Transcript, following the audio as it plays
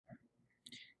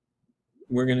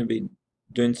we're going to be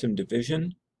doing some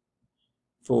division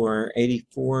for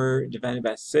 84 divided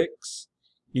by 6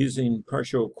 using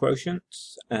partial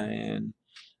quotients, and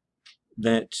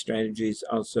that strategy is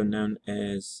also known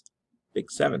as Big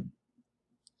 7.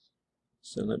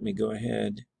 So let me go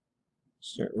ahead,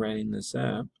 start writing this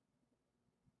up.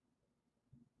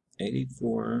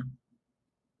 84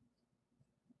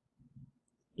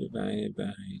 divided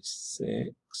by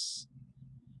 6.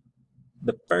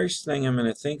 The first thing I'm going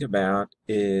to think about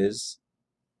is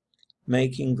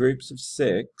making groups of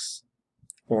 6,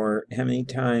 or how many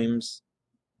times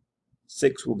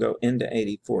 6 will go into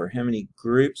 84. How many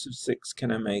groups of 6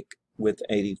 can I make with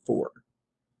 84?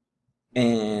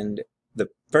 And the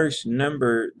first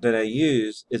number that I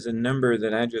use is a number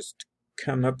that I just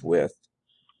come up with.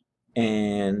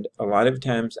 And a lot of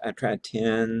times I try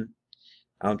 10,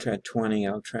 I'll try 20,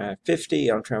 I'll try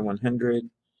 50, I'll try 100.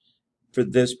 For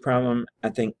this problem, I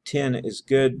think 10 is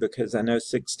good because I know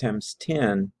 6 times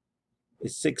 10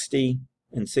 is 60,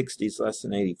 and 60 is less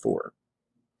than 84.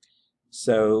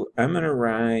 So I'm going to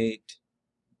write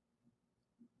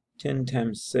 10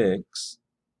 times 6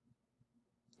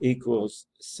 equals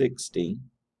 60.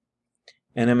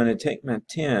 And I'm going to take my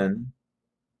 10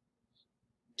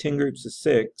 groups of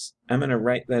 6, I'm going to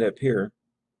write that up here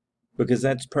because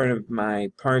that's part of my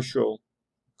partial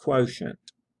quotient.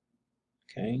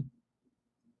 Okay?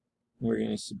 We're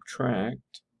going to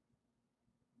subtract.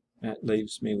 That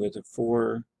leaves me with a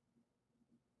 4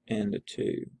 and a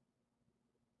 2.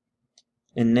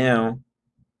 And now,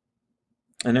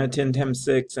 I know 10 times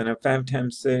 6, I know 5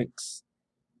 times 6,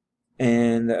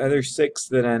 and the other 6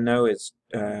 that I know is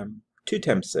 2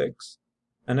 times 6.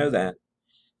 I know that.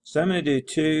 So I'm going to do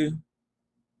 2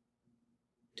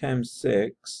 times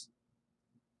 6,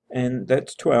 and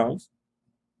that's 12.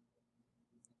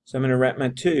 So I'm going to write my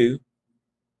 2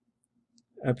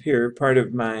 up here, part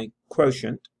of my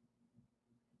quotient.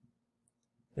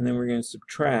 And then we're going to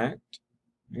subtract.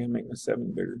 I'm going to make my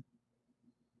 7 bigger.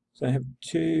 So I have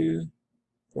 2,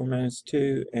 4 minus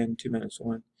 2, and 2 minus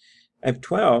 1. I have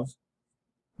 12.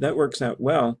 That works out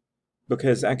well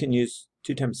because I can use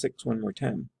 2 times 6 one more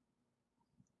time.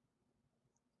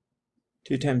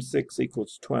 2 times 6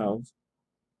 equals 12.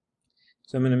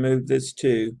 So I'm going to move this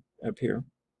 2 up here.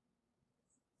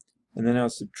 And then I'll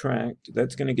subtract.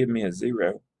 That's going to give me a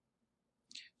 0.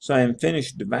 So I am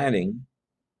finished dividing.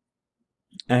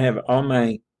 I have all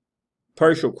my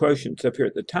partial quotients up here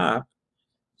at the top.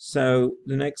 So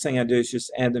the next thing I do is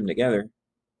just add them together.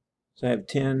 So I have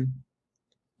 10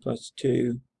 plus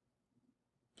 2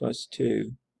 plus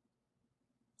 2.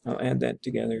 I'll add that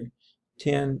together.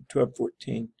 10, 12,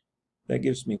 14. That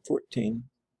gives me 14.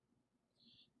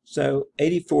 So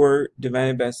 84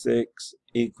 divided by 6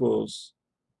 equals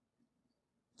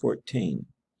 14.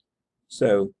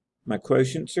 So my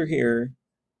quotients are here.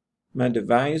 My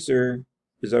divisor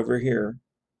is over here.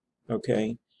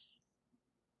 Okay.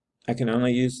 I can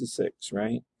only use the 6,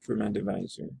 right, for my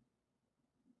divisor.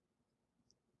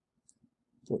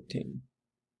 14.